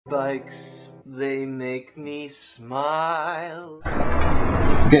Bikes, they make me smile.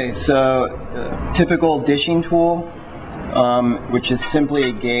 Okay, so typical dishing tool, which is simply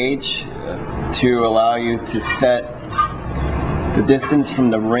a gauge to allow you to set the distance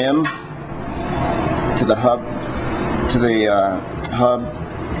from the rim to the hub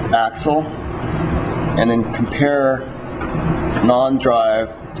axle, and then compare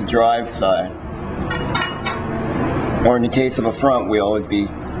non-drive to drive side. Or in the case of a front wheel, it'd be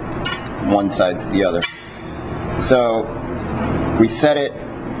one side to the other. So we set it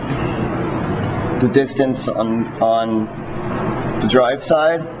the distance on the drive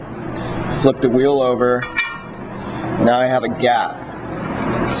side, flip the wheel over. Now I have a gap.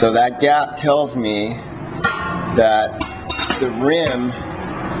 So that gap tells me that the rim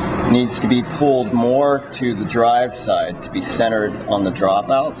needs to be pulled more to the drive side to be centered on the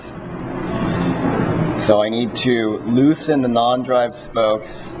dropouts. So I need to loosen the non-drive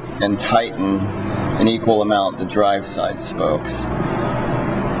spokes and tighten an equal amount the drive side spokes.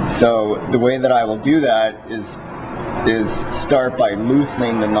 So the way that I will do that is start by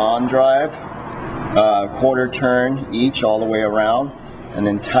loosening the non-drive quarter turn each all the way around, and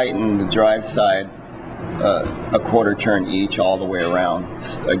then tighten the drive side a quarter turn each all the way around.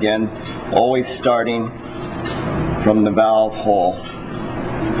 Again, always starting from the valve hole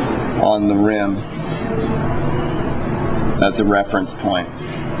on the rim. That's a reference point.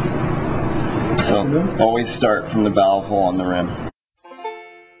 So always start from the valve hole on the rim.